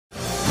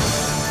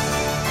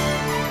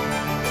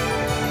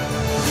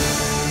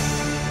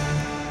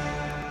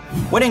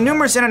Winning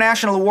numerous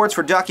international awards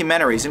for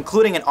documentaries,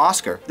 including an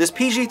Oscar, this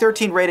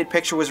PG-13 rated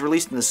picture was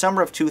released in the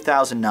summer of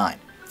 2009.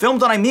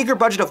 Filmed on a meager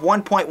budget of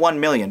 $1.1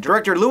 million,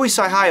 director Louis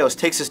Sihayos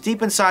takes us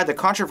deep inside the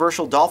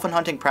controversial dolphin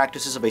hunting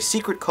practices of a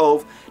secret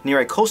cove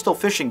near a coastal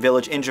fishing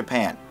village in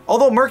Japan.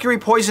 Although mercury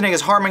poisoning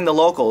is harming the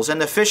locals and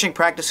the fishing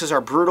practices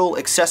are brutal,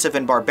 excessive,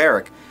 and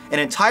barbaric, an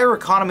entire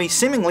economy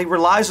seemingly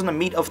relies on the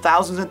meat of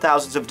thousands and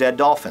thousands of dead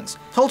dolphins.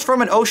 Told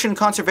from an ocean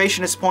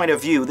conservationist point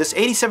of view, this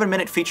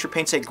 87-minute feature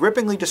paints a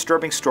grippingly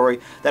disturbing story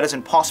that is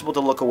impossible to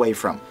look away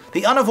from.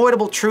 The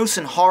unavoidable truths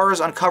and horrors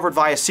uncovered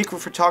via secret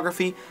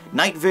photography,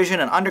 night vision,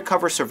 and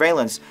undercover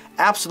surveillance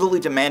absolutely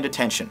demand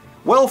attention.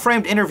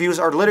 Well-framed interviews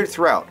are littered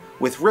throughout,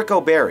 with Rick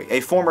O'Barry,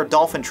 a former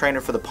dolphin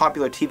trainer for the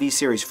popular TV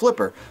series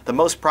Flipper, the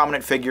most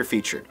prominent figure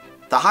featured.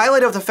 The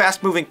highlight of the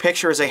fast-moving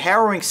picture is a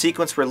harrowing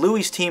sequence where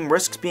Louis' team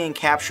risks being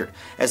captured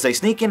as they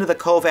sneak into the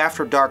cove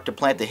after dark to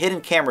plant the hidden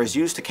cameras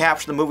used to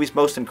capture the movie's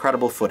most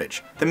incredible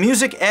footage. The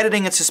music,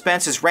 editing, and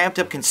suspense is ramped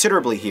up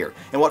considerably here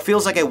in what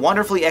feels like a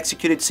wonderfully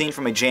executed scene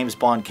from a James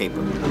Bond caper.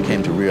 We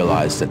came to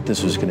realize that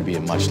this was going to be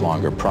a much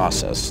longer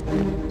process,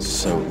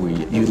 so we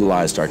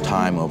utilized our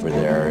time over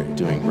there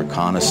doing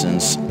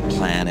reconnaissance,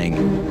 planning.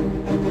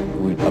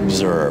 We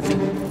observed.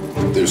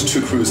 There's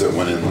two crews that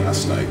went in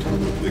last night.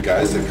 The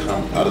guys that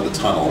come out of the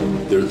tunnel,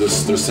 they're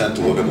sent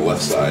to look on the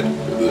left side.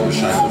 They're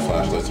shining their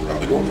flashlights around.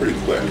 They're going pretty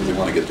quick. They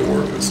want to get to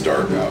work and it's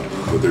dark out.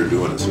 What they're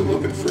doing is they're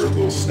looking for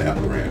little snap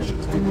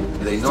branches.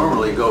 They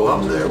normally go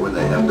up there when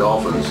they have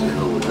dolphins in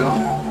the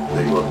lagoon.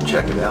 They go up and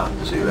check it out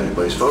to see if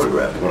anybody's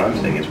photographing. What I'm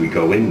saying is we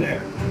go in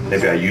there.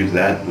 Maybe I use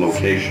that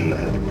location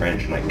as the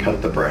branch and I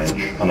cut the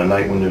branch on a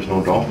night when there's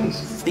no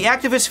dolphins. The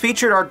activists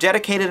featured are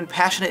dedicated and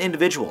passionate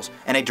individuals,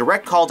 and a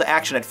direct call to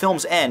action at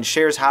film's end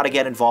shares how to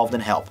get involved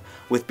and help,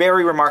 with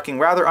Barry remarking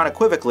rather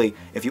unequivocally,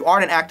 if you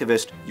aren't an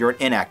activist, you're an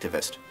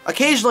inactivist.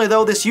 Occasionally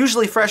though, this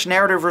usually fresh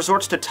narrative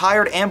resorts to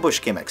tired ambush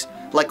gimmicks,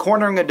 like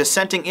cornering a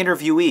dissenting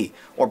interviewee,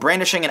 or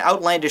brandishing an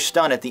outlandish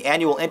stunt at the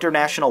annual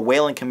International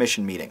Whaling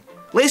Commission meeting.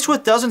 Laced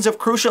with dozens of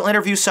crucial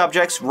interview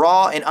subjects,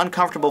 raw and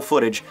uncomfortable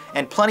footage,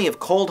 and plenty of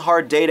cold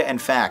hard data and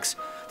facts,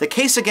 the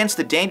case against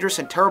the dangerous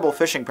and terrible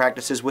fishing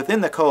practices within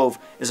the Cove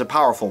is a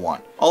powerful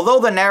one. Although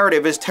the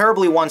narrative is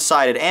terribly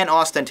one-sided and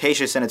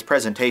ostentatious in its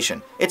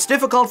presentation, it's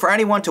difficult for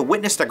anyone to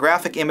witness the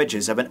graphic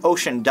images of an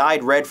ocean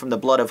dyed red from the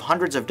blood of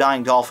hundreds of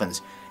dying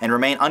dolphins and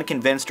remain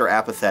unconvinced or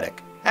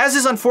apathetic. As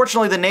is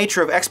unfortunately the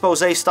nature of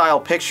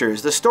expose-style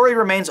pictures, the story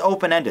remains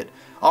open-ended,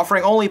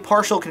 offering only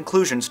partial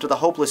conclusions to the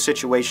hopeless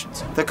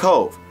situations. The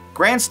Cove.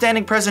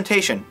 Grandstanding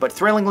presentation, but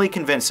thrillingly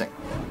convincing.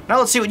 Now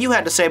let's see what you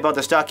had to say about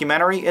this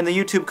documentary in the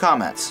YouTube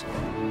comments.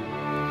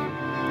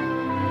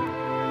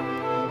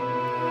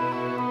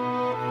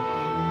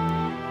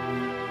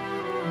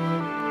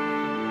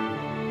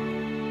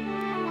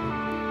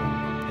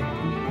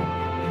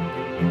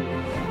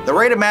 The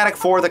Rate-O-Matic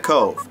for The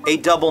Cove, a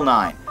double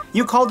 9.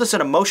 You called this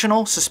an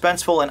emotional,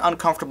 suspenseful, and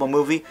uncomfortable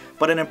movie,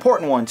 but an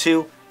important one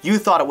too. You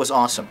thought it was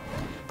awesome.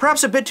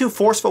 Perhaps a bit too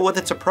forceful with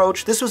its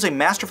approach, this was a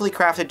masterfully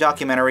crafted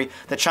documentary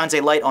that shines a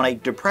light on a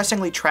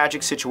depressingly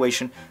tragic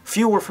situation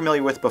few were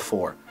familiar with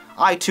before.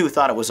 I too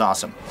thought it was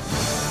awesome.